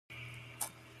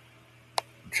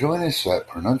Join us at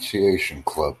Pronunciation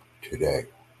Club today.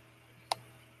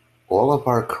 All of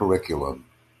our curriculum,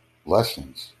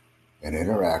 lessons, and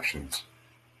interactions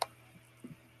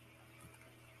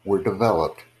were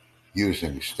developed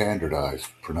using standardized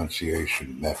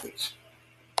pronunciation methods.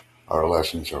 Our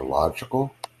lessons are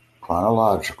logical,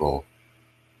 chronological,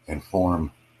 and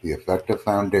form the effective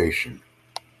foundation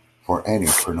for any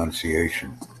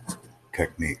pronunciation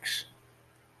techniques.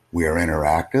 We are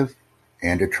interactive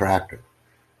and attractive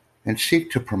and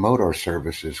seek to promote our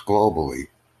services globally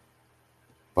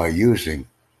by using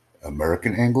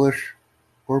American English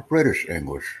or British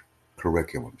English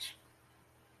curriculums.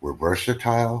 We're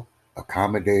versatile,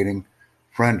 accommodating,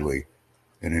 friendly,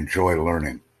 and enjoy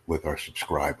learning with our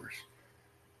subscribers.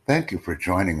 Thank you for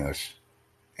joining us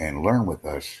and learn with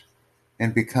us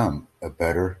and become a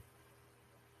better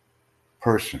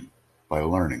person by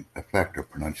learning effective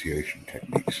pronunciation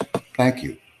techniques. Thank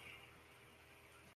you.